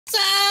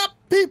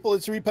people?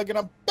 It's Repuck, and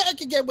I'm back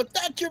again with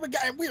that German guy,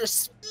 and we are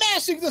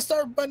smashing the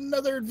start button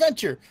another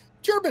adventure.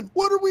 German,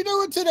 what are we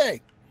doing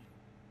today?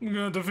 I'm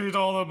gonna defeat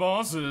all the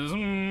bosses.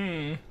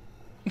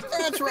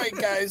 That's right,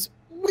 guys.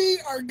 We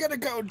are gonna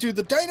go do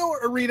the dino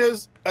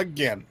arenas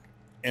again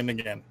and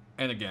again.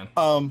 And again.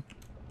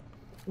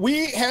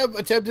 We have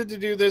attempted to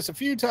do this a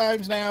few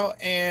times now,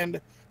 and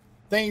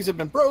things have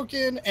been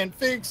broken and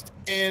fixed,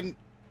 and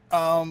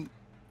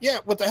yeah,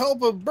 with the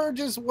help of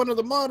Burgess, one of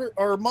the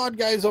mod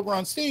guys over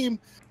on Steam,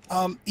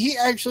 he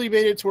actually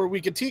made it to where we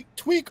could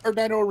tweak our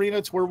dino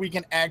arena to where we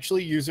can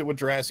actually use it with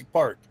Jurassic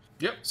Park.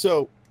 Yep.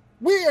 So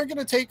we are going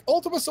to take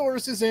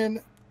Ultimasauruses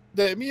in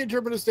that me and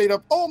German have stayed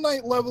up all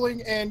night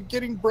leveling and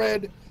getting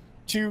bread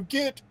to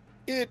get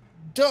it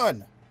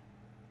done.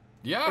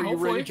 Yeah, Are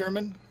hopefully. you ready,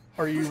 German?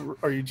 Are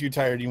you too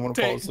tired? Do you want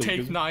to fall asleep?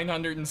 Take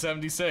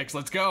 976.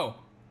 Let's go.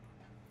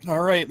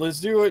 All right, let's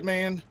do it,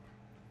 man.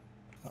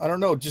 I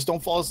don't know. Just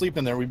don't fall asleep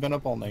in there. We've been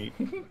up all night.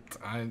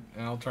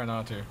 I'll try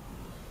not to.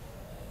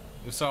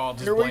 If so, I'll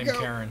just Here we blame go.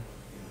 Karen.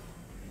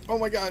 Oh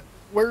my God.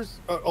 Where's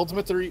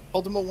Ultimate 3,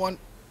 Ultimate 1,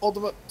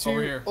 Ultimate 2?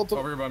 Over here.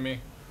 Over here by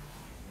me.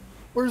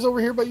 Where's over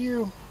here by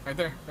you? Right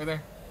there. Right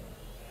there.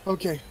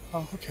 Okay.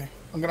 Oh, okay.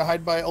 I'm gonna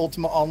hide by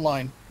Ultima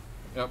Online.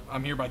 Yep.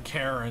 I'm here by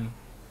Karen.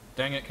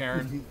 Dang it,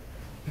 Karen.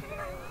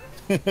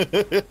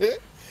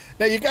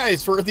 Now, you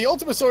guys, for the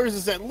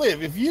Ultimasauruses that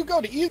live, if you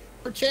go to either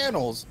of our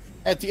channels,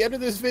 at the end of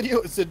this video,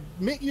 it said,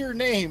 "Admit your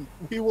name."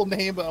 We will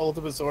name an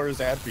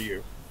Ultimasaurus after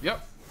you.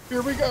 Yep.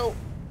 Here we go.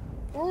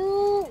 Ooh.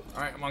 All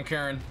right, I'm on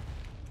Karen,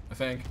 I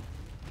think.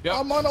 Yep.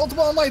 I'm on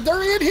Ultima Online.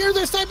 They're in here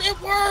this time.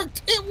 It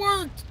worked. It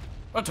worked.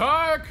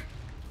 Attack!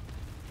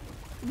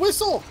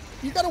 Whistle.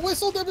 You gotta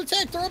whistle them to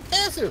attack. They're on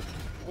passive.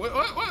 What?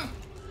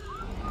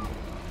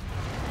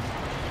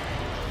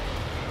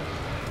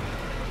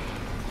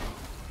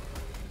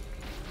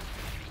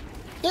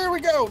 There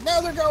we go.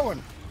 Now they're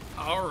going.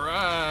 All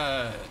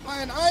right.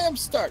 And I am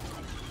stuck.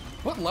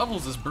 What level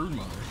is this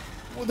broodmother?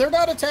 Well, they're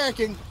not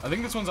attacking. I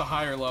think this one's a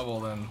higher level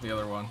than the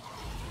other one.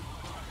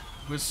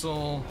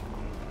 Whistle.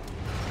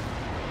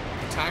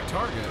 Attack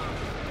target.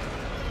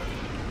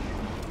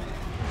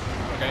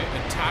 Okay,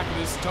 attack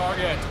this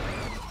target.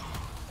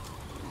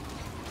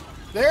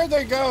 There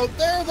they go.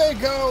 There they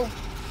go.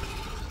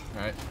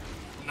 All right.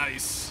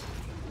 Nice.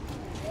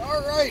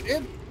 All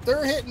right.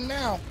 They're hitting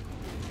now.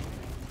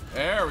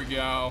 There we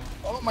go.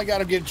 Oh my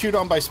God, I'm getting chewed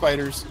on by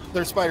spiders.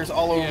 There's spiders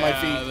all over my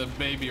feet. Yeah, the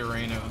baby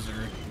Aranos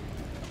are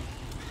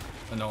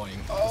annoying,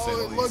 to say the Oh,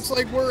 it least. looks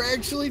like we're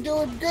actually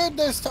doing good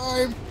this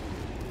time.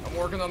 I'm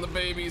working on the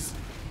babies.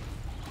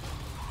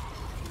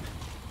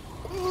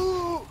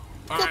 Ooh,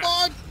 come right.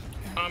 on.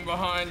 I'm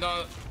behind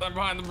the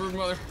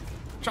broodmother.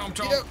 Chomp,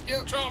 chomp.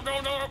 Yep. Chomp,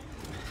 chomp, chomp.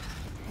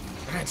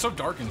 Man, it's so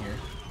dark in here.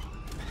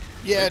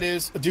 Yeah, it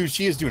is. Dude,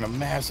 she is doing a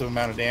massive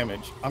amount of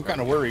damage. I'm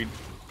kind of worried.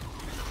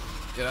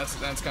 Yeah,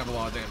 that's kind of a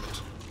lot of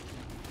damage.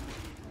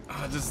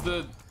 Does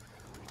the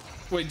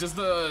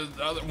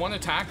other one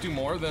attack do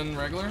more than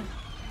regular?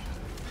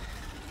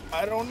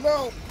 I don't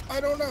know.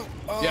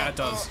 Yeah, it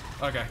does.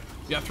 Okay.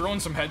 Yeah, throw in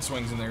some head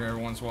swings in there every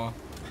once in a while.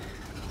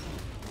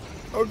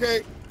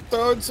 Okay,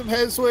 throwing some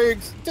head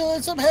swings.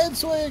 Doing some head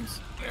swings.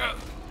 Yeah.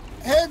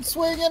 Head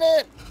swinging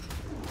it.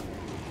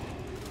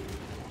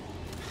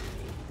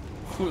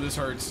 Ooh, this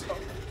hurts.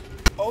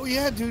 Oh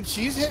yeah, dude,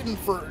 she's hitting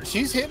for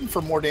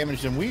more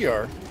damage than we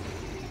are.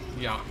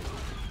 Yeah.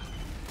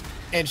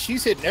 And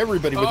she's hitting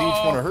everybody with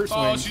each one of her swings.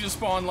 Oh, she just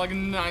spawned like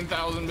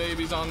 9,000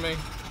 babies on me.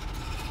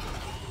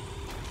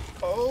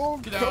 Oh,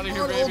 get out of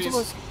here,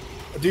 babies.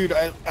 Dude,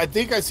 I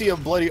think I see a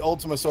bloody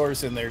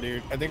Ultimasaurus in there,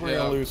 dude. I think we're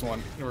gonna lose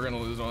one. We're gonna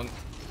lose one.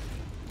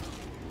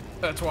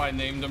 That's why I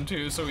named them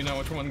too, so we know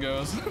which one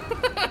goes.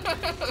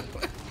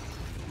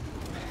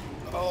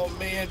 Oh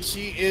man,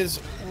 she is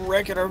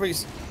wrecking our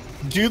face.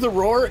 Do the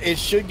roar, it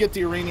should get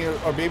the arena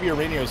or baby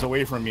arenas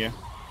away from you.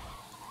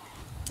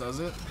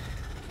 Does it?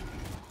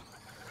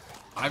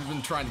 I've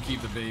been trying to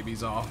keep the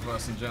babies off of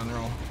us in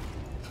general.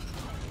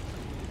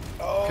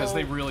 Because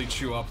they really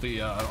chew up the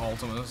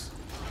Ultimas.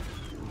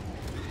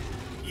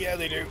 Yeah,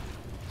 they do.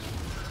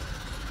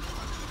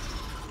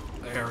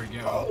 There we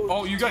go.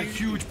 Oh, you got a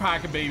huge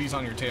pack of babies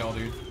on your tail,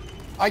 dude.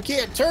 I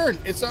can't turn.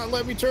 It's not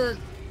letting me turn.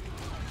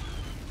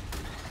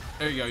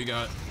 There you go. You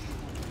got it.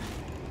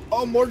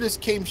 Oh, more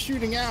just came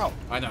shooting out.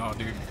 I know,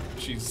 dude.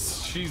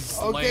 She's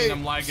Okay, laying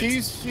them like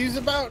she's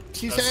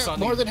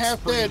more than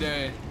half dead.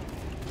 Day.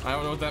 I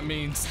don't know what that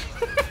means.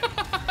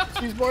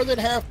 She's more than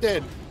half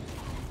dead.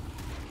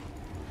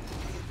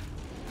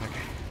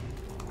 Okay.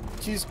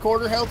 She's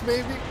quarter health,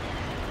 maybe.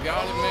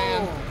 Got it,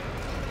 man.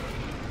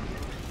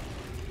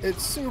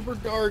 It's super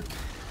dark.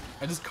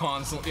 I just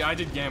constantly. I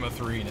did Gamma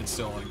 3 and it's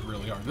still like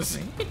really hard to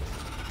see.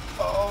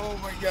 Oh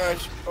my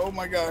gosh. Oh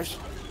my gosh.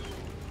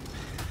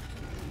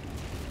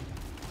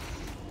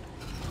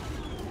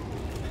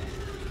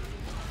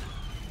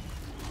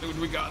 Dude,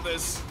 we got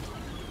this.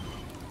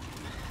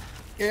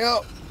 Yeah,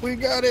 we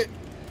got it.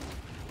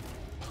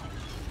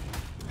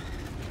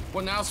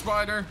 What now,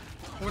 Spider?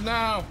 What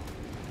now?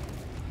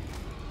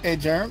 Hey,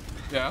 Germ.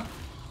 Yeah?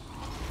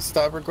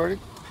 Stop recording.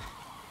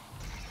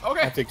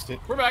 Okay. I fixed it.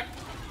 We're back.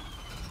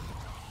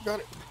 Got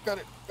it. Got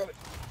it. Got it.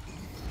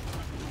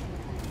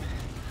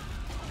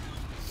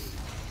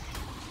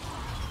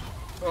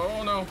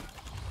 Oh no.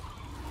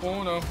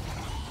 Oh no.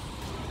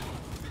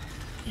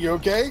 You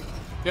okay?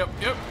 Yep,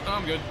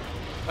 I'm good.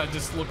 That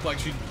just looked like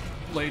she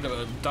laid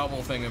a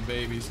double thing of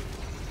babies.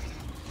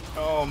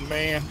 Oh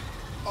man.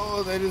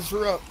 Oh, that is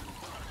rough.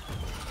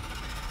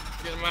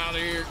 Get them out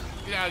of here.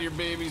 Get out of here,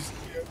 babies.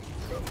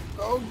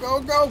 Go,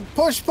 go, go.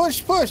 Push,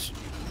 push, push.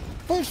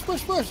 Push,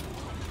 push, push.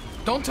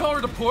 Don't tell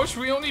her to push.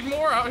 We don't need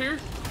more out here.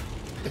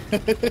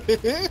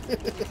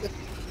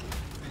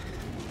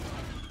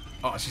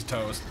 Oh, she's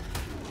toast.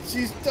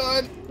 She's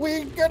done.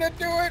 We're gonna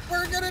do it.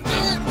 We're gonna do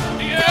it.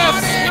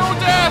 Yes! No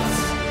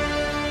deaths!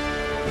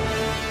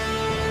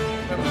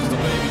 There's still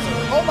babies in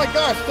it. Oh my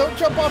gosh, don't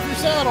jump off your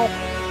saddle.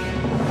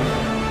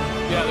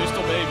 Yeah, there's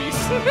still babies.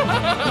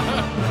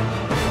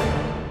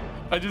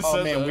 I just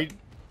said man, that.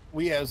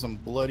 we have some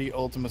bloody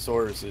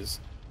Ultimasauruses.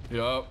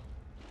 Yup.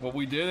 Well,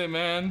 we did it,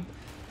 man.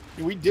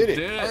 We did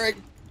it. All right.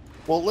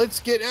 Well, let's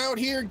get out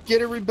here,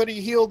 get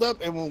everybody healed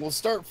up, and we'll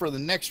start for the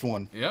next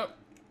one. Yep.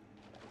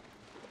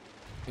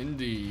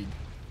 Indeed.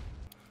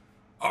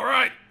 All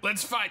right,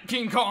 let's fight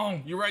King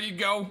Kong. You ready to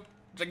go?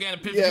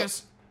 Gigantopithecus? Yeah.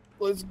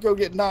 Let's go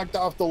get knocked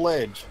off the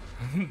ledge.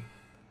 Yeah,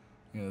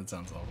 that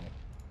sounds awful.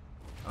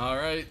 All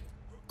right.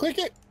 Click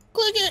it.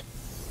 Click it.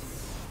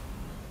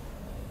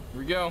 Here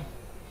we go.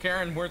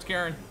 Karen, where's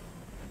Karen?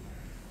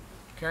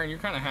 Karen, you're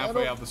kind of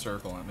halfway out the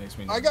circle. That makes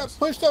me nervous. I got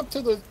pushed up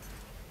to the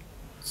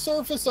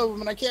surface of them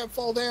and I can't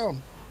fall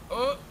down.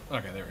 Oh,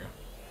 okay, there we go.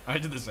 I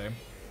did the same.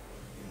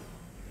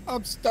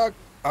 I'm stuck.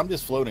 I'm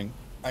just floating.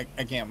 I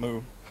can't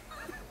move.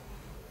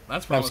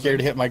 That's promising. I'm scared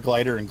to hit my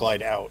glider and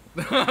glide out.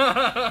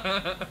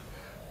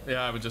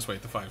 Yeah, I would just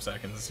wait the 5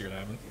 seconds to see what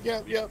happens.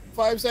 Yep.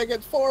 5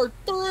 seconds. 4,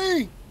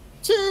 3,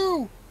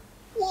 2,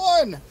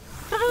 1.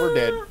 We're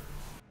dead.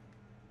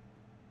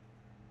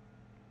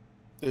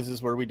 This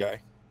is where we die.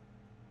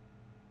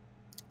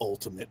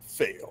 Ultimate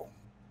fail.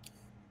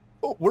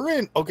 Oh, we're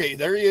in. Okay,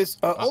 there he is.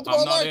 I'm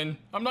not in.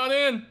 I'm not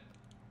in.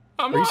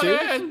 I'm not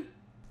in.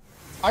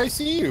 I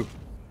see you.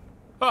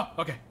 Oh,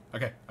 okay.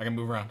 Okay, I can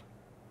move around.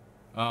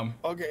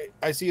 Okay,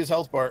 I see his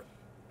health bar.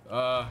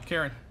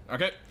 Karen.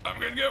 Okay, I'm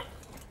good to go.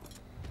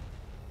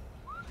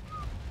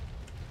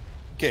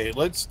 Okay,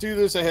 let's do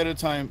this ahead of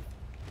time.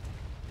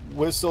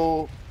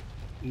 Whistle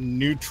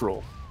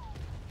neutral.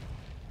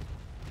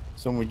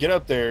 So when we get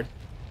up there,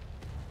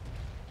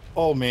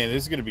 oh man,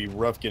 this is gonna be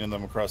rough getting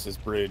them across this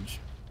bridge.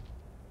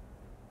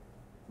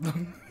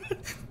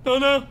 Oh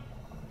no!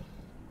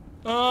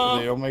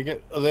 They all make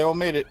it. They all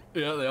made it.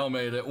 Yeah, they all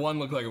made it. One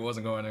looked like it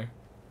wasn't going there.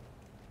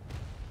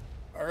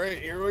 All right,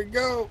 here we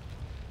go.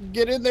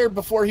 Get in there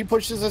before he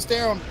pushes us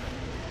down.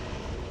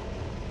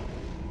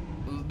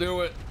 Let's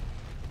do it.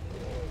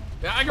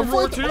 Yeah, I can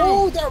roar too.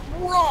 Oh, that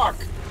rock!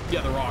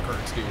 Yeah, the rock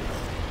hurts, dude.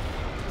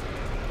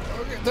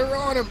 Okay, they're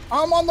on him.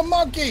 I'm on the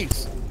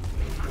monkeys.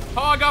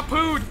 Oh, I got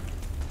pooed.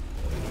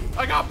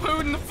 I got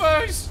pooed in the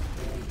face.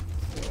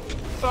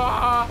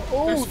 Ah,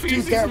 there's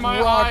feces dude, that in my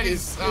rock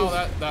eyes. Oh,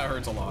 that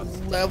hurts a lot.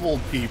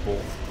 Leveled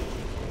people.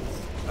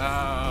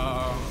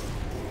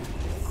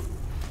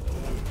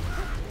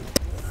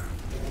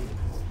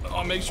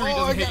 Oh, make sure he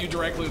doesn't hit you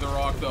directly with the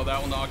rock, though.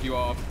 That will knock you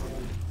off.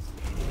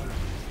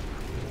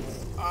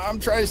 I'm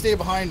trying to stay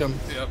behind him.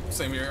 Yep,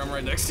 same here. I'm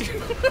right next to you.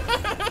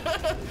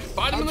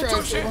 Find him in the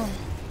toe shit. At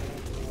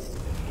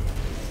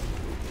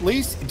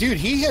least, dude,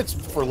 he hits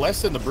for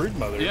less than the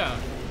broodmother. Yeah.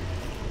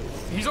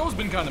 He's always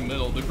been kind of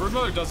middle. The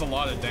broodmother does a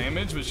lot of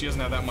damage, but she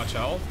doesn't have that much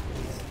health.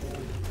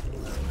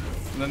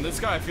 And then this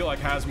guy, I feel like,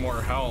 has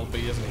more health, but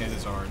he doesn't hit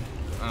as hard.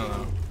 I don't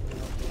know.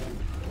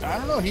 I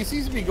don't know. He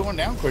seems to be going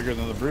down quicker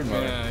than the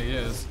broodmother. Yeah, he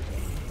is.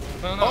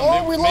 I don't know.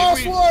 Oh, we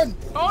lost one!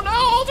 Oh no,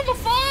 Ultima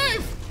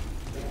 5!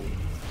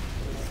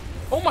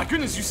 Oh my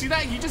goodness, you see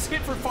that? He just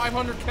hit for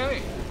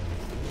 500k.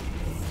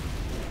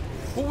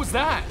 What was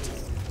that?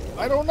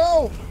 I don't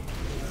know.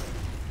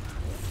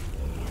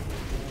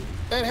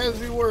 That has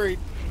me worried.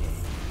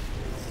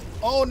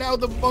 Oh, now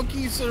the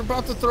monkeys are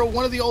about to throw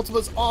one of the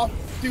Ultimas off.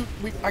 Dude,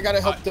 I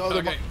gotta help the other.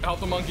 Okay, help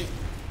the monkey.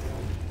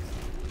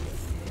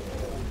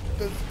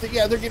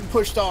 Yeah, they're getting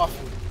pushed off.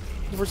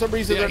 For some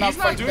reason, they're not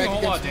fighting back. He's not doing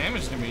a whole lot of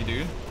damage to me,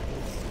 dude.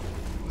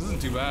 This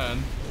isn't too bad.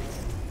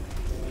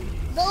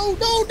 No,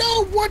 no,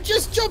 no! One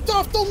just jumped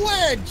off the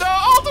ledge! The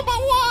Ultima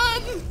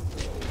won!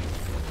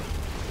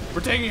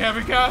 We're taking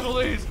heavy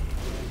casualties.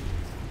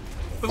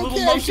 The little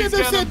monkeys I should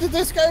have said that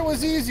this guy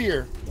was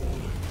easier.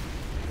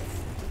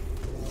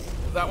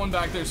 That one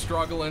back there's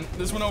struggling.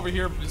 This one over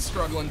here is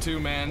struggling too,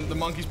 man. The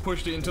monkeys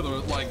pushed it into the,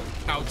 like,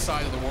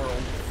 outside of the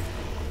world.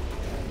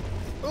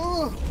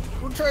 Oh,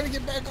 we're trying to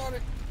get back on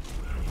it.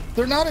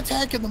 They're not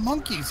attacking the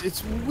monkeys.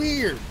 It's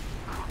weird.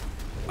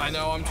 I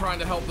know, I'm trying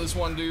to help this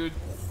one, dude.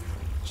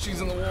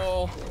 She's in the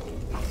wall.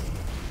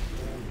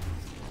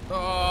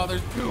 Oh,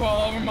 there's poo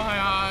all over my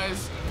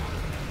eyes.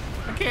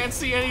 I can't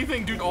see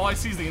anything. Dude, all I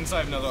see is the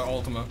inside of another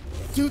Ultima.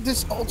 Dude,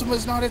 this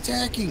Ultima's not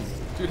attacking.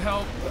 Dude,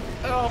 help.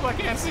 Help, I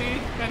can't see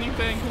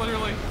anything,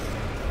 literally.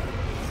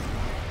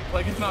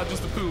 Like it's not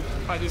just a poop.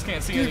 I just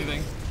can't see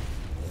anything.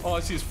 All I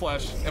see is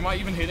flesh. Am I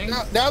even hitting?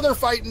 Now they're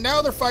fighting.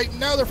 Now they're fighting.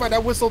 Now they're fighting. I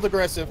whistled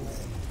aggressive.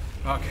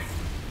 Okay.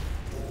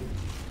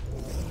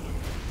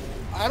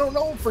 I don't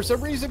know. For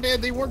some reason, man,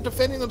 they weren't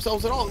defending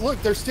themselves at all.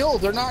 Look, they're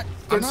not.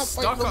 I'm not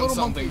stuck fighting the on little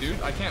something, monkeys.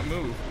 dude. I can't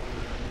move.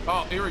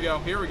 Oh, here we go.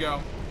 Here we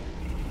go.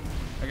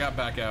 I got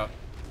back out.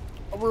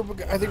 I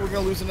think we're gonna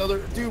lose another.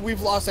 Dude,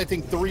 we've lost, I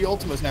think, 3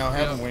 Ultimas now,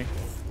 haven't we?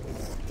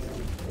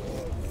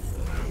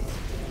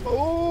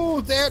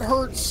 Oh, that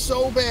hurts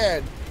so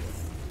bad.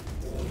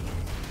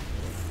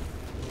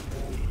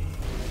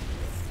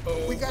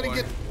 Oh, we gotta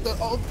get the.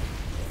 Oh.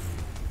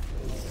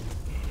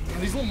 Man,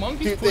 these little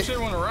monkeys push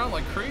everyone around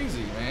like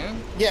crazy, man.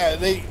 Yeah,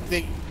 they.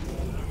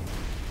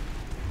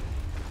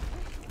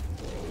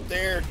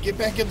 There, get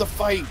back in the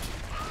fight.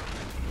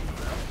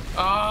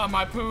 Ah,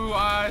 my poo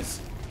eyes.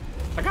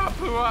 I got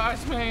poo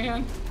eyes,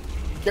 man.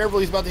 Careful,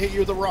 he's about to hit you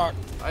with a rock.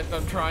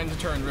 I'm trying to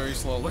turn very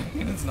slowly,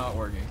 and it's not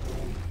working.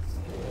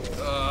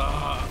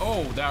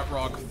 Oh, that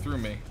rock threw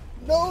me.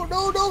 No,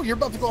 no, no! You're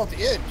about to go off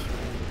the edge.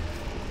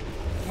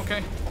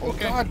 Okay. Oh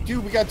okay. God,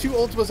 dude, we got 2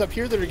 Ultimas up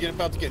here that are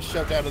about to get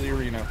shoved out of the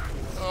arena.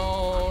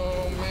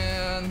 Oh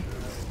man,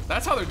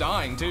 that's how they're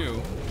dying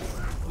too.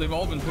 They've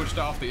all been pushed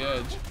off the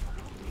edge.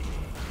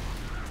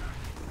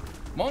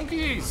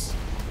 Monkeys,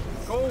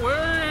 go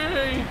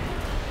away!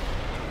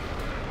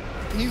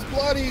 He's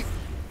bloody.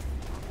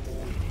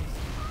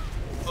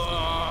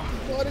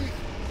 Bloody.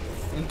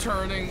 I'm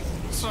turning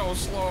so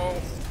slow.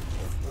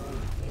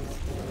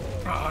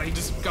 Ah, he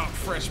just got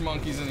fresh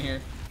monkeys in here.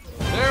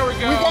 There we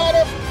go. We got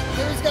him.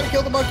 Now he's got to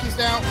kill the monkeys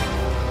now.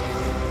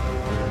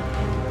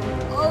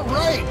 All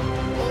right.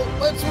 Well,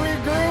 let's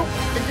regroup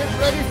and get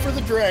ready for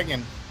the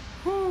dragon.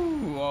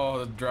 Whew. Oh,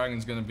 the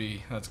dragon's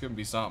that's gonna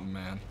be something,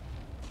 man.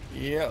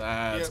 Yeah.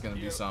 That's gonna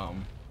be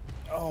something.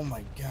 Oh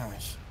my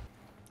gosh.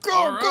 Go,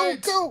 all right.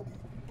 go, go.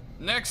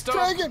 Next up,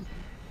 Dragon.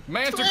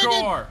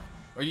 Manticore.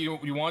 Or you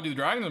want to do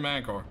the dragon or the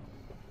Manticore?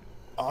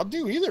 I'll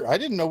do either. I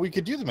didn't know we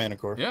could do the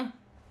Manticore. Yeah.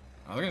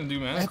 I'm gonna do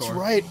Manticore. That's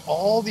right.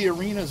 All the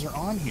arenas are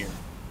on here.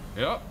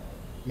 Yep.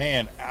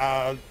 Man,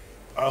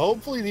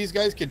 hopefully these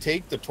guys can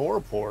take the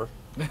Torpor.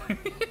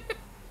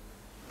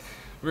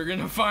 We're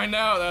gonna find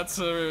out. That's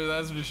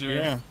for sure.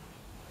 Yeah.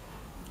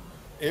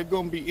 It's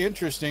gonna be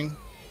interesting,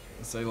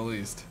 to say the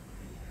least.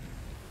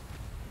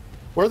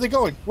 Where are they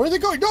going? Where are they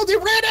going? No, they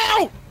ran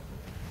out!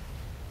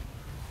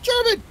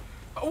 German!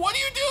 What are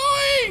you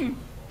doing?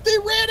 They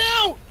ran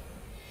out!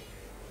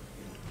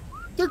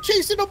 They're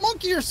chasing a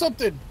monkey or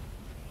something.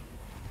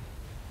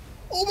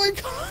 Oh my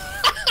God.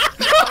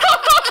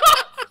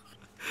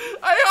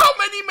 How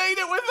many made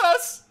it with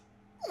us?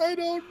 I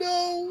don't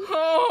know.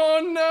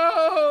 Oh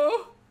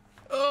no.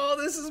 Oh,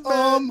 this is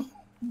bad.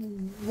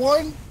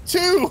 1,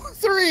 2,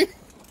 3.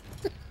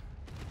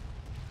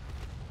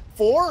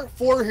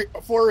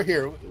 4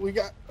 here. We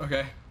got.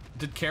 Okay.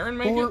 Did Karen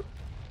make it?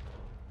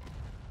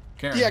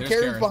 Karen, yeah, Karen's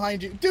Karen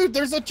behind you, dude.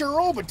 There's a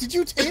Jeroba. Did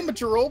you tame a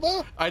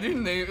Jeroba? I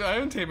didn't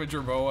tame a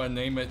Jerboa and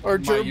name it or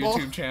my Gerbil?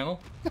 YouTube channel.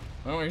 I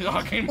don't know what you're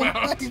talking about.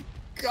 Oh my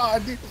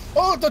God, dude.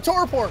 Oh, the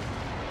Torpor.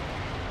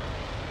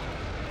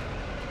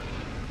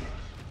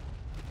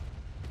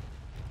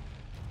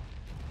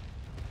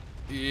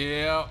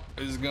 Yeah,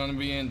 it's gonna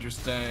be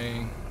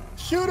interesting.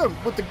 Shoot him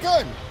with the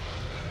gun.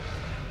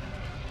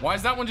 Why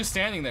is that one just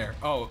standing there?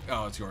 Oh,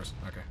 it's yours.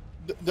 Okay.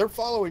 They're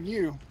following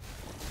you.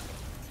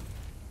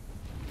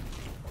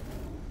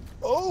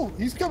 Oh,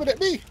 he's coming at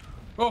me.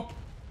 Oh.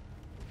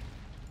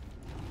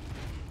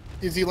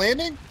 Is he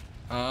landing?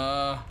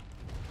 Nope.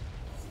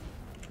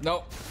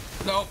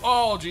 Nope.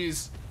 Oh,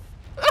 jeez.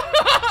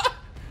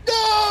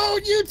 No,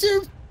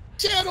 YouTube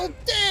channel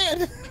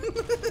dead.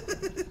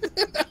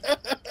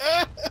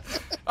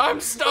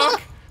 I'm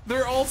stuck.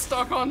 They're all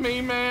stuck on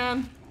me,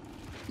 man.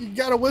 You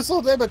gotta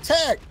whistle them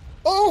attack.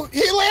 Oh,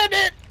 he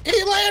landed.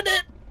 He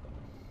landed.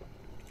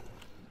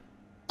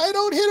 I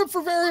don't hit him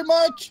for very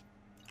much.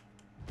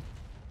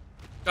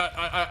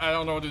 I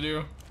don't know what to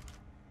do.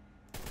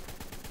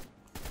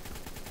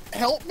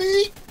 Help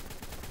me.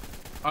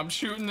 I'm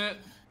shooting it.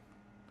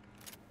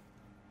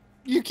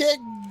 You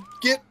can't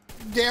get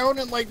down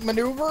and like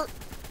maneuver.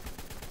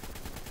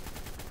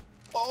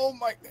 Oh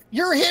my!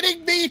 You're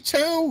hitting me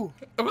too.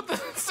 What the?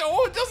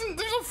 So it doesn't.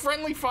 There's a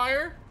friendly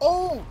fire.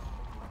 Oh.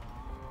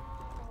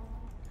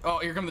 Oh,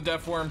 here come the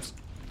death worms.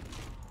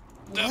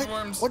 Death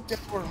worms. What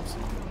death worms?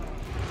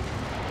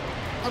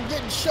 I'm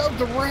getting shoved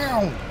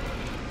around.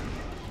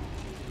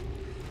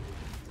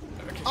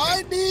 Okay.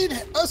 I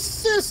need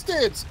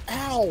assistance.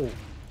 Ow.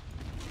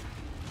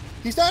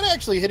 He's not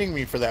actually hitting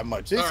me for that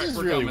much. This All right, is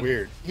we're really coming.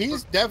 weird.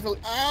 He's definitely,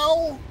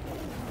 ow,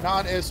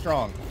 not as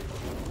strong.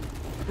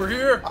 We're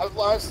here. I've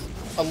lost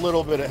a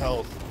little bit of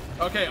health.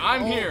 Okay,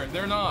 I'm here.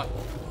 They're not.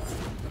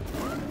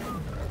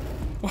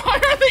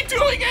 Why are they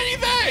doing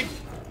anything?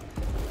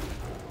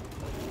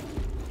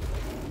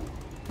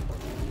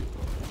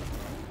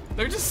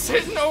 They're just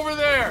sitting over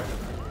there.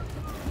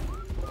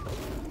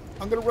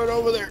 I'm gonna run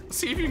over there.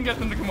 See if you can get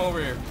them to come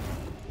over here.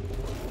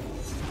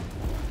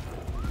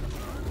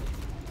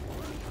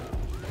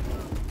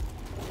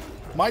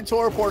 My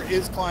teleport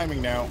is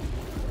climbing now.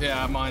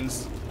 Yeah,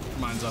 mine's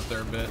up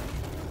there a bit.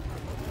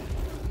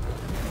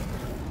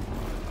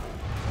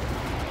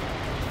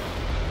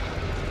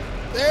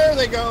 There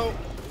they go.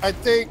 I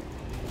think.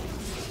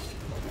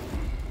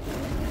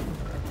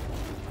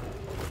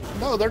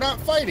 No, they're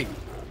not fighting.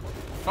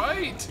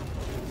 Fight!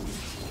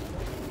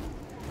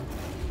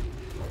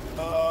 Let's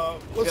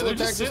Yeah, they're attack just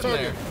this sitting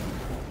target.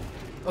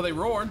 there. Oh, they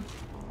roared.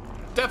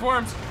 Death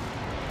worms.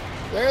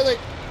 There they.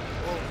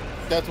 Oh,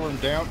 death worm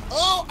down.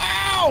 Oh, ow!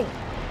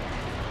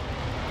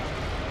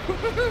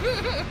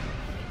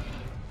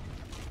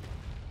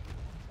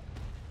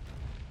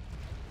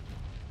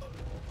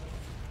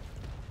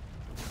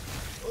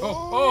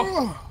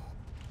 Oh.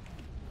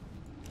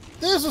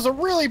 This is a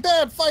really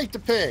bad fight to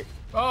pick.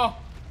 Oh.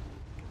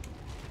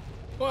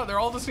 Well, they're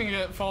all just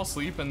gonna fall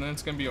asleep and then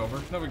it's gonna be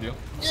over. No big deal.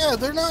 Yeah,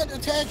 they're not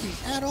attacking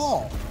at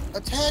all.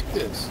 Attack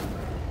this.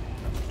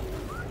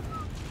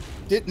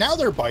 Now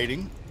they're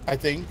biting, I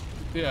think.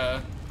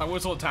 Yeah, I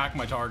whistle attack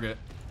my target.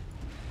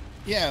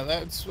 Yeah,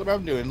 that's what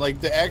I'm doing.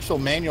 Like, the actual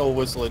manual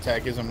whistle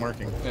attack isn't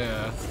working.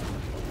 Yeah.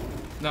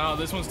 No,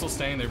 this one's still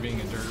staying there being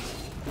a derp.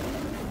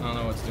 I don't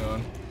know what it's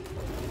doing.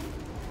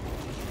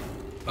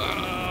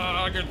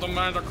 I get the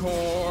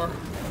Manticore.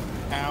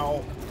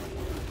 Ow.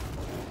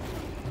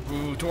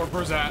 Ooh,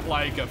 Torpor's at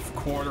like a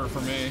quarter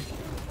for me.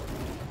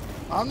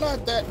 I'm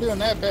not doing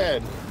that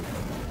bad.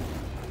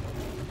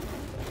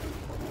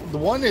 The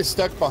one is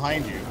stuck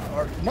behind you.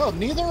 Or, no,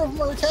 neither of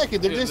them are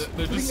attacking. They're just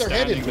putting their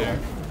head into there.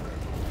 him.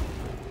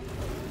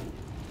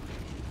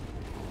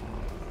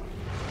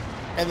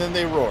 And then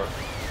they roar.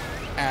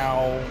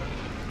 Ow.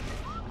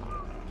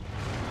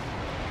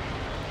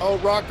 Oh,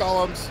 rock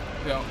golems.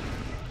 Yep.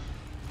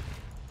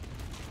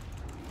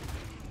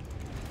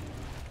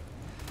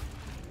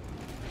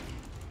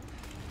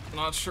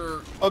 Not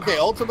sure. Okay,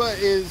 Ultima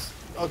is...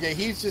 Okay,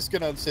 he's just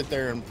gonna sit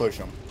there and push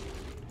him.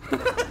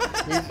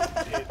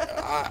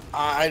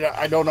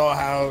 I don't know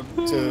how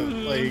to,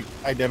 like,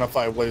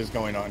 identify what is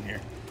going on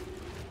here.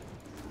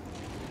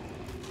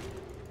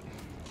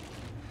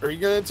 Are you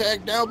gonna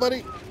attack now,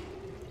 buddy?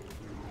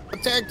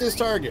 Attack this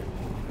target.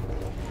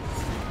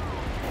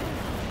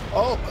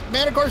 Oh,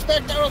 Manicore's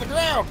back down on the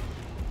ground.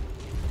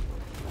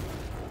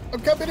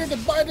 I'm coming in to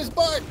bite his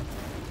butt.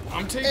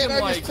 I'm taking And I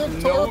like just took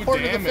no teleport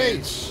to the damage.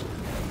 face.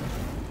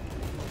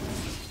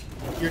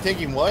 You're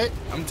taking what?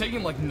 I'm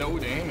taking like no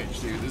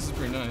damage, dude. This is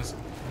pretty nice.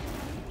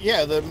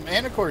 Yeah, the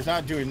Manicore's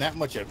not doing that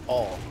much at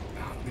all.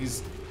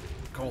 These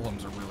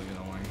golems are really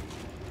annoying.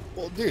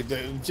 Well, dude,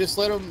 just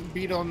let them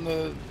beat on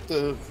the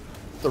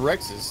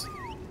Rexes.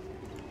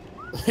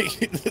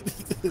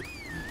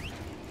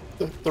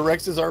 The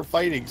Rexes aren't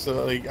fighting,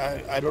 so like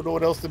I don't know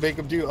what else to make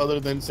them do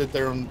other than sit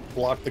there and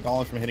block the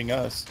golems from hitting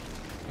us.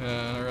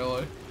 Yeah,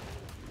 really.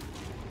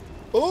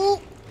 Oh,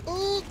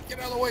 get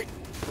out of the way!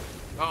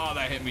 Oh,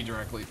 that hit me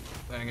directly.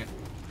 Dang it.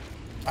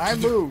 I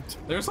moved.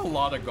 There's a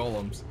lot of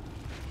golems.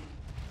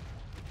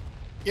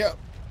 Yep.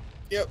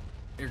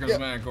 Here comes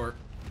Manicore.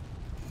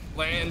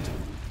 Land.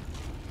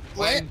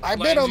 I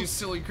bet him. You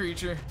silly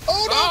creature.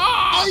 Oh no!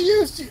 Ah!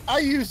 I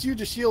used you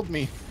to shield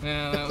me.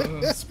 Yeah, that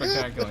was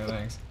spectacular.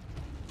 Thanks.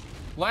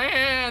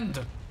 Land.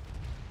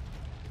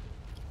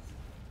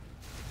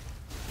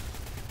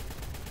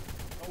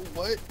 Oh,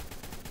 what?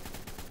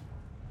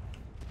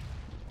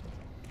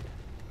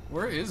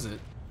 Where is it?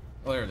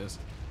 Oh, there it is.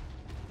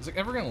 Is it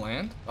ever gonna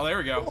land? Oh, there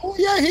we go. Oh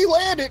yeah, he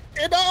landed,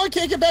 and now I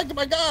can't get back to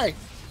my guy.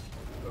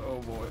 Oh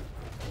boy.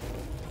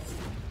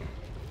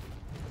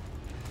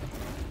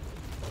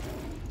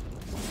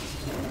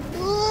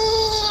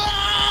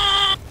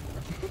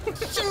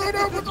 Shoot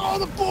him with all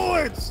the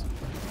bullets!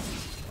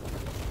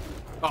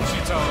 Oh, she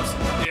toast.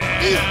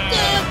 Yeah! He's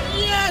dead!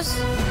 Yes!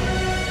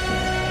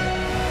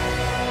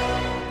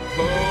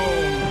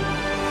 Boom!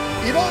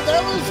 You know,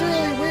 that was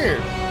really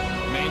weird.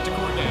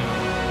 Manticore down.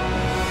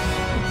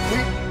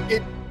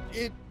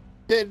 It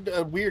had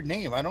a weird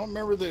name. I don't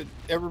remember that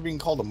ever being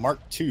called a Mark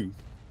II.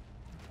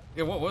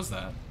 Yeah, what was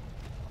that?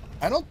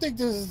 I don't think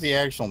this is the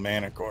actual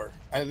Manicore.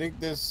 I think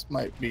this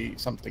might be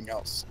something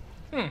else.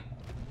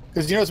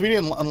 Because, you know, we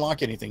didn't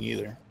unlock anything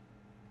either.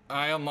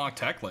 I unlocked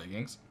tech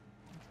leggings.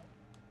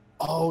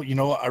 Oh, you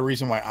know a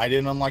reason why I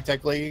didn't unlock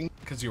tech leggings?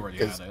 Because you already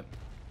had it.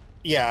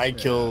 Yeah, I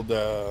killed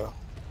the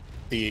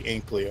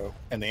Ankylo,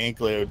 and the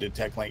Ankylo did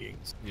tech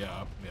leggings.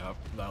 Yeah,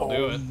 that'll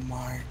do it. Oh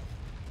my.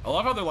 I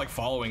love how they're like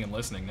following and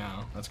listening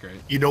now. That's great.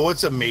 You know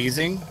what's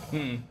amazing?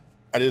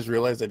 I I just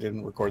realized I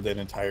didn't record that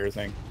entire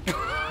thing.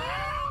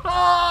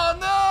 Oh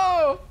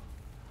no!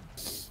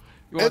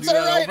 You want It's to do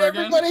all that right, over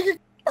again? everybody.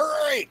 All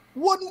right,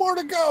 one more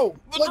to go.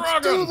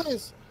 Let's do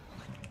this.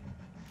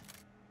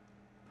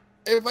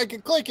 If I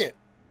can click it.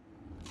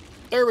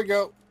 There we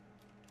go.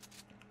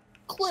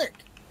 Click.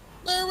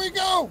 There we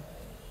go.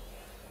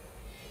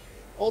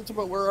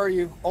 Ultima, where are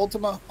you?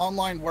 Ultima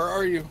Online, where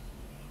are you?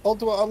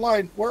 Ultima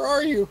Online, where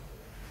are you?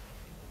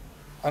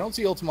 I don't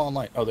see Ultima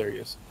Online. Oh, there he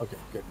is. Okay,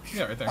 good.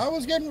 Yeah, right there. I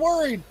was getting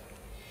worried.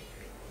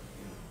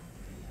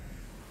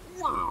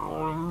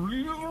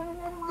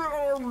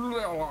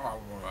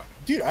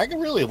 Dude, I can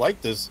really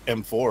like this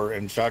M4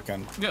 and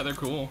shotgun. Yeah, they're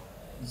cool.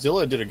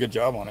 Zilla did a good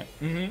job on it.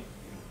 Mm-hmm.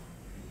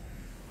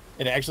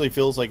 It actually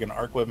feels like an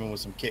arc weapon with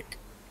some kick.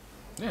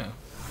 Yeah.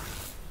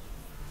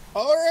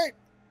 All right.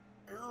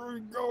 Here we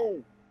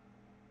go.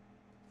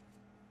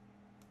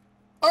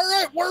 All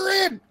right,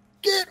 we're in.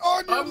 Get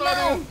on your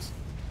mounts.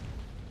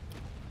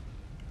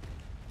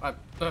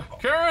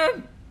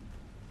 Karen!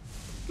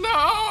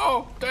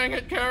 No! Dang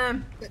it,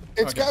 Karen!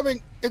 It's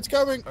coming. It's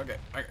coming. Okay,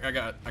 I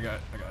got it.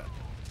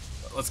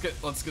 Let's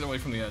get away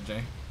from the edge,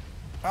 eh?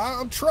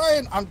 I'm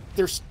trying.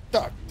 They're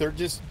stuck. They're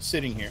just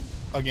sitting here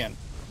again.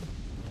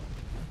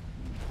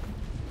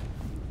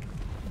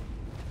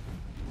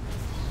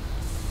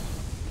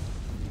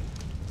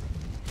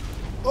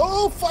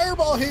 Oh,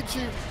 fireball hit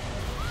you.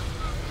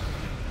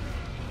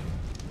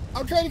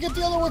 I'm trying to get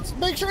the other ones.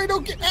 Make sure I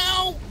don't get.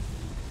 Ow!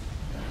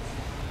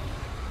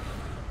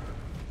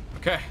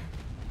 Okay.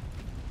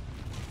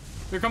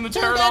 Here come the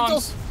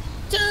pterodons.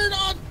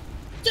 Pterodon!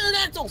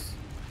 Pterodactyls!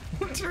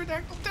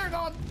 Pterodactyl,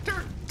 pterodon,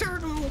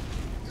 pterodactyl.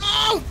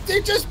 Oh,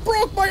 they just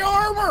broke my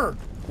armor!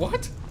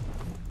 What?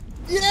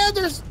 Yeah,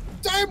 there's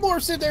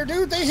dimorphs in there,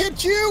 dude. They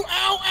hit you.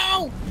 Ow,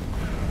 ow!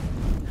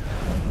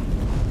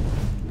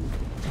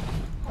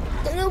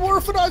 The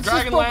Morphodons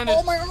just broke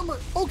all my armor.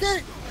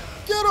 Okay,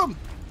 get him!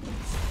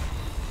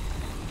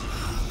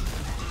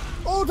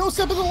 Oh, don't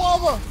step in the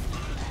lava!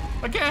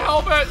 I can't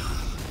help it!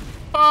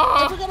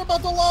 Ah. I forgot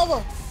about the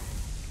lava.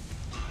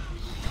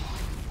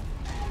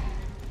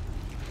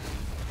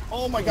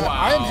 Oh my god, wow.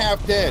 I am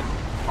half dead.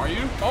 Are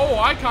you? Oh,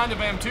 I kind of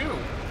am too.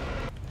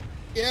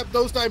 Yep,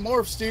 those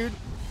dimorphs, dude.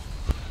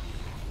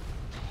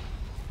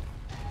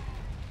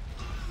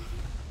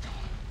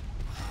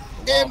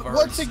 And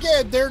once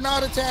again, they're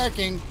not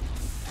attacking.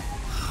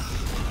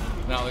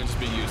 No, they're just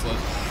being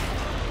useless.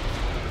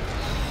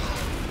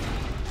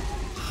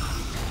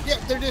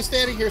 Yep, they're just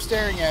standing here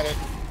staring at it.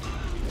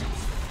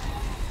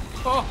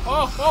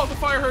 Oh, the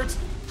fire hurts.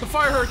 The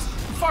fire hurts.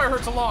 The fire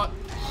hurts a lot.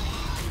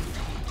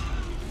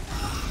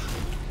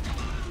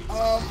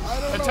 I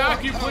don't know.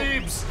 Attack, you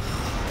plebes.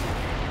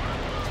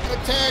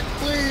 Attack,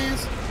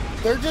 please.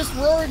 They're just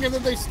roaring and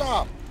then they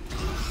stop.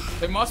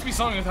 It must be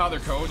something with how they're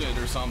coded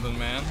or something,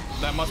 man.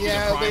 That must be the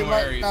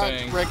primary they might not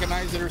thing.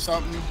 Recognize it or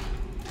something.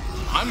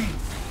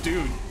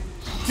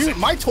 Dude,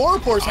 my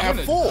torpor's half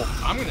full.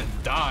 I'm gonna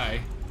die.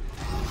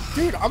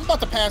 Dude, I'm about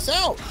to pass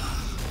out.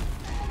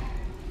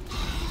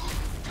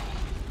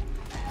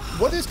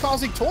 What is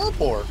causing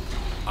torpor?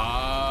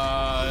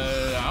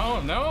 I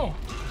don't know.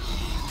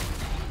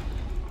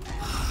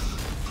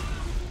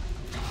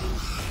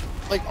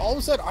 Like all of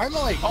a sudden, I'm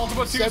like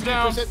Ultimate 2's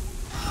down.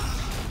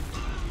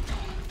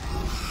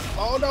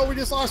 Oh no, we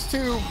just lost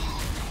 2.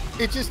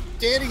 It's just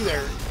standing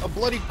there, a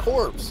bloody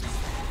corpse.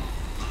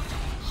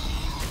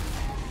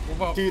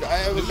 Dude, I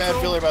have a bad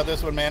feeling about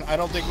this one, man. I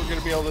don't think we're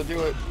gonna be able to do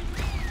it.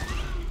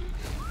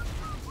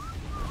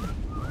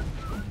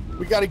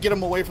 We got to get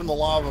him away from the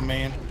lava,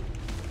 man.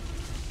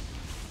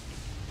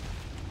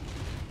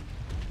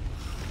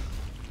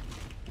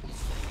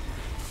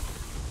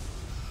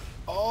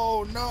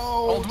 Oh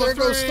no! There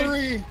goes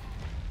 3.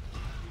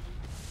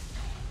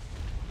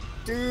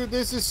 Dude,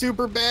 this is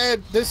super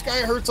bad. This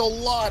guy hurts a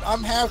lot.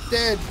 I'm half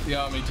dead.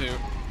 Yeah, me too.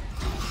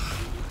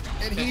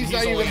 And he's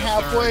not even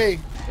halfway.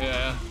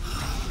 Yeah.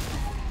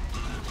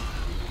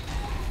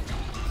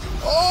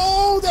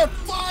 Oh, that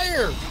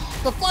fire!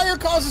 The fire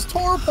causes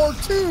torpor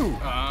too.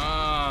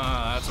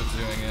 Ah, that's what's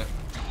doing it.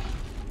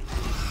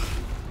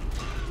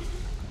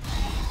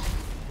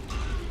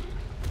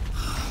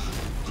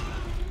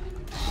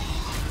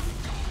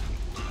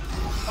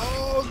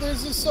 Oh,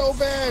 this is so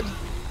bad.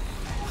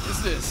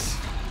 Is this?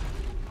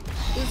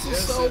 This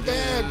is so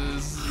bad.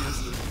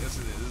 Yes,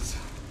 it is.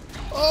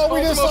 Oh,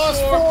 we just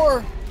lost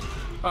 4.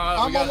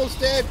 I'm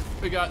almost dead.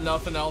 We got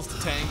nothing else to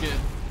tank it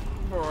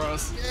for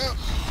us.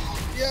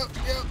 Yep.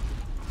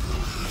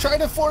 Try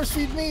to force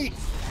feed meat.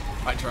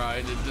 I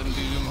tried. It didn't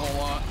do him a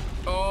whole lot.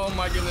 Oh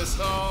my goodness.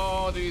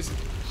 Oh jeez.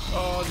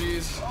 Oh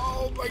jeez.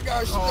 Oh my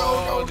gosh. No.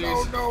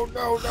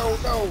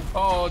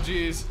 Oh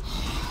jeez.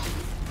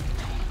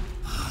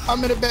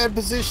 I'm in a bad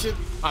position.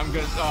 I'm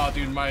good. Oh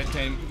dude, my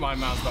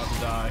mount's about to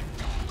die.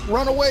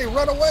 Run away.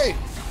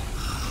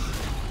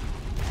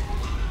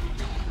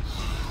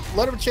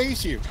 Let him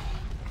chase you.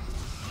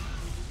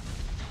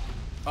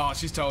 Oh,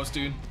 she's toast,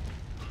 dude.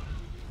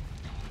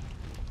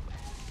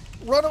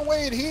 Run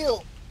away and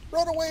heal.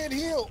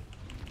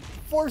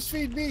 Force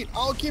feed meat.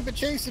 I'll keep it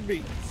chasing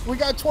me. We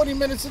got 20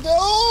 minutes to do.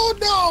 Oh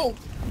no!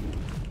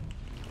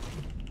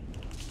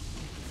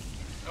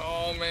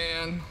 Oh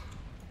man.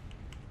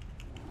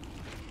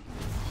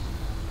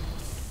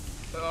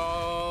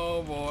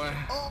 Oh boy.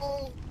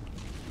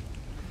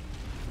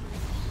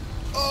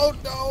 Oh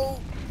no.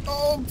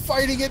 Oh, I'm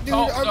fighting it, dude.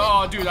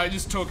 Oh, dude, I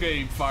just took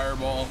a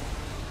fireball.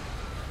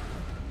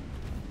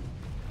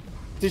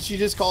 Did she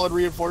just call it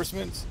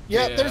reinforcements?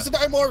 Yeah, there's the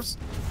dimorphs.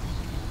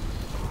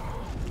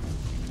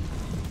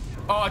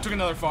 Oh, I took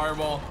another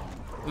fireball.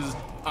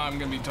 I'm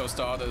gonna be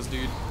tostadas,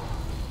 dude.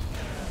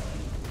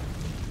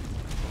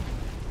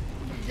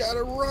 You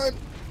gotta run.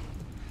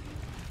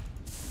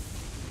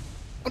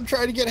 I'm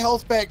trying to get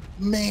health back.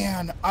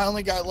 Man, I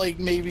only got like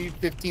maybe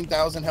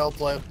 15,000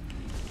 health left.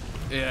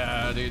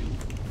 Yeah, dude.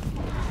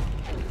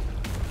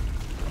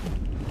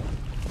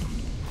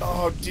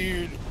 Oh,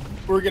 dude.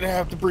 We're going to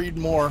have to breed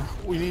more.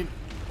 We're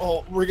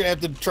going to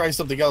have to try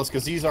something else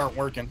because these aren't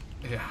working.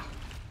 Yeah.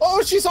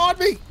 Oh, she's on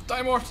me.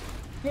 Dimorphs.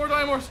 More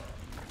Dimorphs.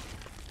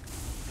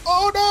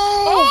 Oh, no.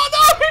 Oh,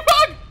 no, big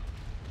bug.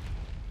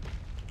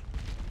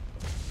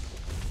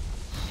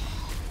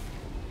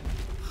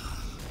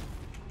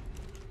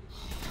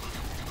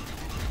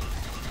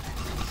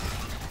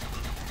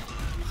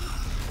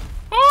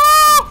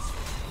 Oh!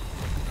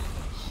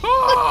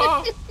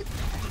 Oh!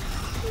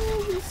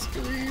 Oh, the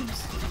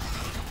screams.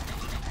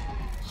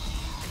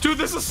 Dude,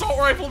 this assault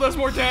rifle does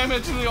more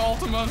damage than the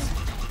Ultimas.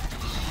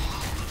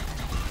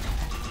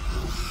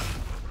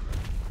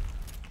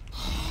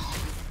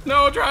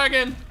 No,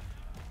 dragon.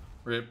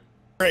 Rip.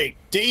 Great.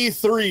 Day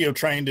 3 of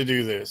trying to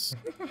do this.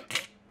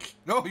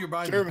 No, you're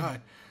buying German. high.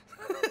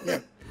 Yeah.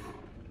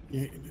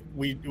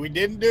 We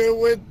didn't do it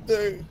with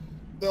the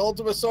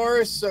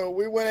Ultimasaurus, so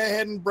we went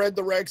ahead and bred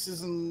the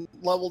Rexes and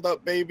leveled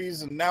up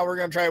babies, and now we're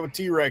going to try it with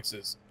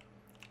T-Rexes.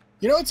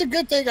 You know, it's a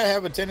good thing I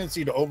have a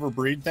tendency to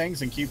overbreed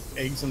things and keep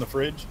eggs in the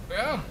fridge.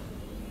 Yeah.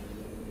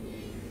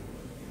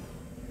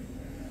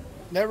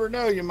 Never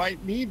know, you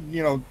might need,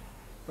 you know...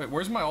 Wait,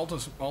 where's my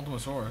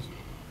Ultimasaurus?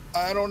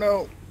 I don't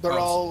know. They're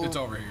all... It's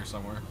over here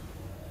somewhere.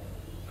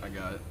 I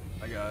got it.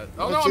 I got it.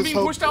 Oh Let's no, I'm just being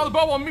hope pushed out of the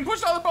bubble. I'm being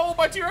pushed out of the bubble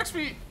by T-Rex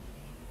feet.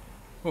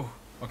 Oh,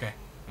 okay.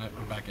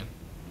 I'm back in.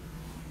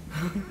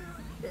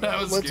 That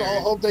was Let's scary.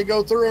 all hope they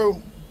go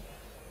through.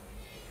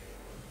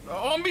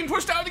 Oh, I'm being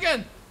pushed out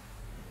again.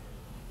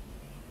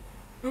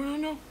 No, no,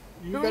 no.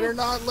 You No. better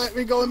not let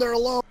me go in there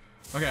alone.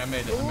 Okay, I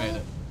made it. I made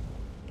it.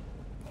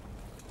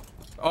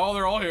 Oh,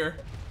 they're all here.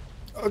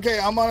 Okay,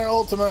 I'm on an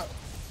Ultima.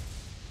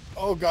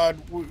 Oh god,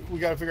 we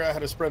gotta figure out how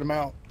to spread them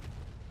out.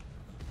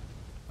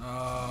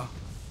 Oh,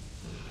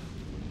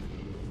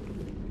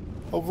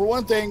 for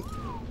one thing,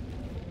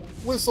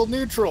 whistle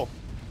neutral.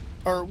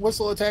 Or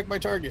whistle attack my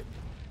target.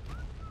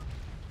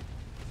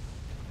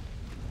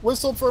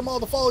 Whistle for them all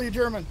to follow you,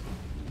 German.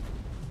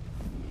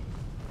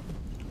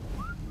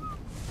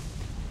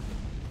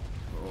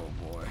 Oh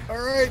boy.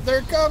 Alright,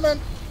 they're coming.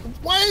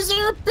 Why is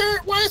there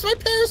why is my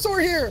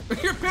parasaur here?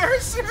 Your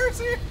Parasaurus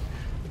here?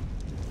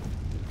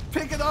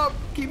 Pick it up.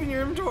 Keep in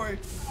your inventory.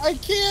 I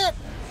can't.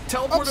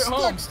 Teleport it I'm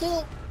home. stuck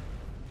still.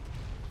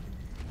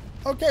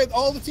 Okay,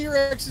 all the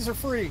T-Rexes are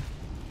free.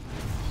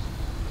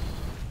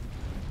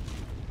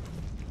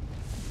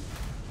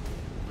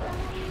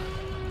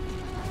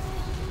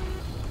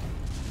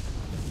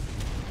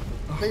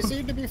 They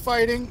seem to be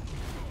fighting.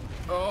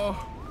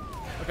 Oh.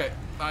 Okay,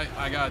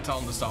 I gotta tell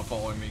them to stop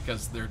following me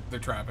because they're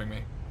trapping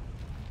me.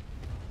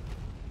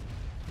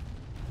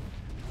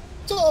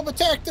 Tell them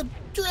attack the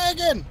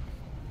dragon.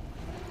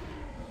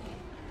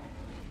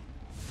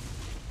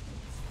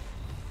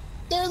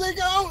 There they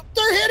go.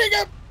 They're hitting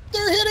him.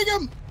 They're hitting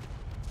him.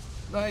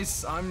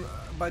 Nice.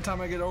 By the time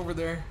I get over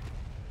there,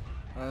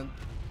 I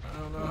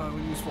don't know how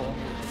useful.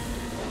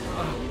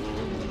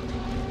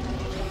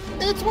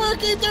 It's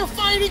working. They're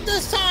fighting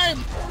this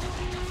time.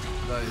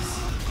 Nice.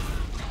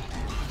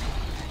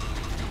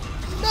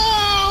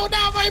 No,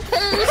 not my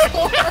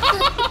parasaur.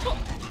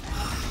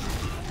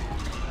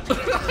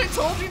 I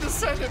told you to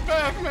send it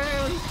back,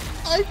 man.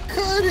 I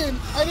couldn't.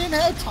 I didn't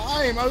have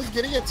time. I was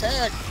getting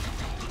attacked.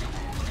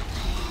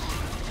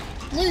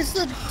 At least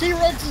the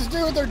T-Rex is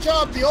doing their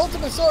job. The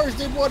Ultimasaurus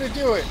didn't want to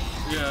do it.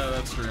 Yeah,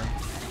 that's true.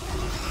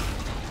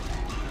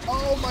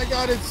 Oh my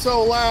god, it's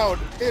so loud.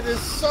 It is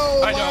so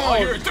loud. I know. I'll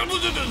hear it.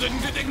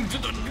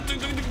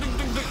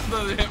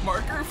 The hit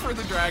marker for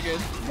the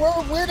dragon.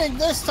 We're winning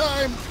this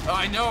time.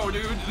 I know,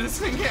 dude. This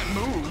thing can't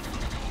move.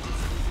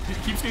 It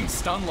keeps getting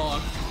stun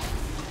locked.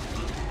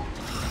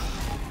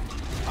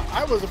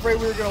 I was afraid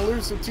we were going to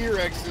lose some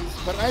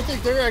T-Rexes, but I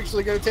think they're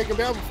actually going to take him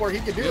down before he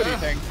can do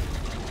anything.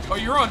 Oh,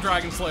 you're on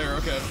Dragon Slayer.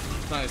 Okay,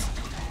 nice.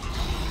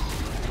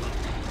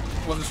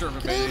 Wasn't sure if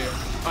it made it here.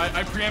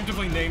 I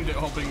preemptively named it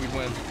hoping we'd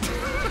win.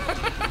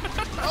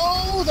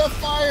 Oh, the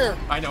fire!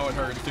 I know it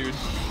hurts, dude.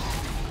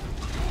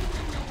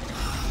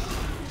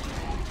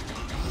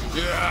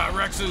 Yeah,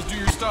 Rexes, do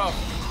your stuff.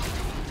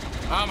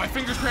 Ah, my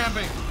finger's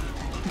cramping.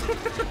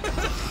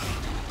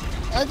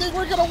 I think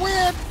we're gonna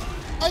win!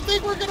 I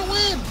think we're gonna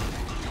win!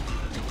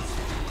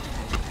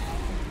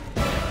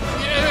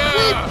 Yeah!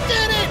 We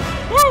did it!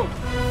 Woo!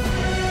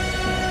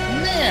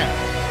 Man!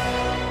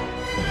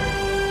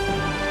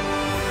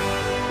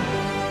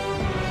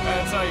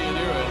 That's how you do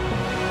it.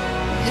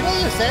 You know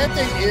the sad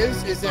thing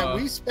is that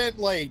we spent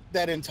like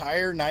that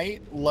entire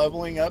night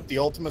leveling up the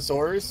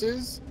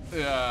Ultimasauruses.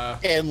 Yeah.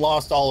 And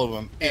lost all of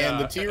them. Yeah. And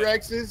the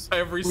T-Rexes,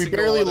 Every we single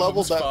barely one of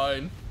leveled them's up.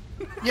 Fine.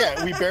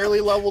 Yeah, we barely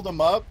leveled them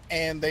up,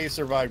 and they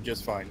survived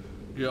just fine.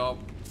 Yup.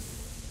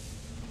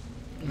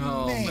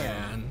 Oh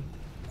man.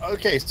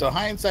 Okay, so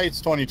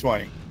hindsight's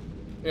 20/20.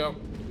 Yep,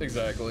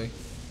 exactly.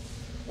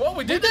 Well,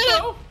 we did it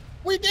though.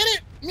 We did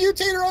it.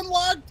 Mutator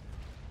unlocked.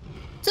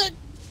 Tech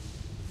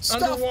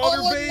stuff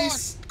Underwater all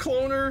base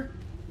cloner.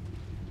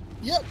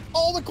 Yep,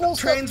 all the cool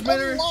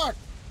transmitter. Stuff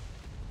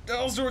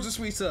All sorts of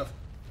sweet stuff.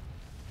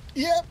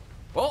 Yep.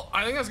 Well,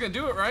 I think that's gonna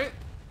do it, right?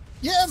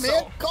 Yeah, man.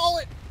 So, call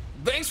it.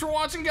 Thanks for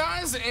watching,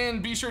 guys,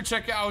 and be sure to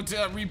check out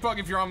Repug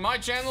if you're on my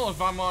channel,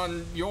 if I'm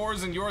on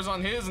yours and yours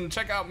on his, and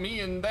check out me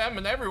and them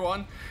and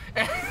everyone.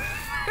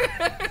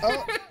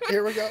 Oh,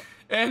 here we go.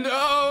 And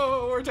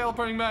oh, we're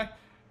teleporting back.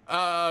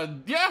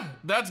 Yeah,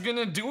 that's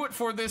gonna do it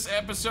for this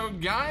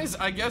episode, guys.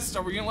 I guess,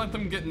 are we gonna let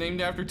them get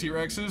named after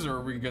T-Rexes, or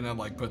are we gonna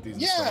like put these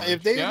in storage?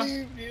 If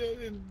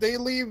they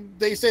leave,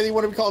 they say they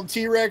want to be called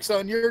T-Rex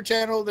on your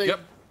channel,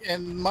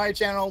 and my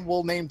channel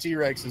will name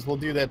T-Rexes. We'll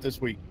do that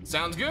this week.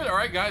 Sounds good. All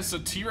right, guys. So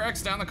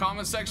T-Rex down in the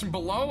comment section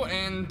below,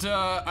 and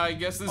I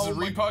guess this is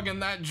Repug and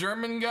that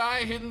German guy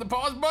hitting the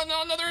pause button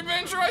on another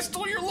adventure. I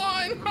stole your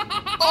line.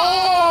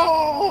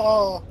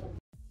 Oh!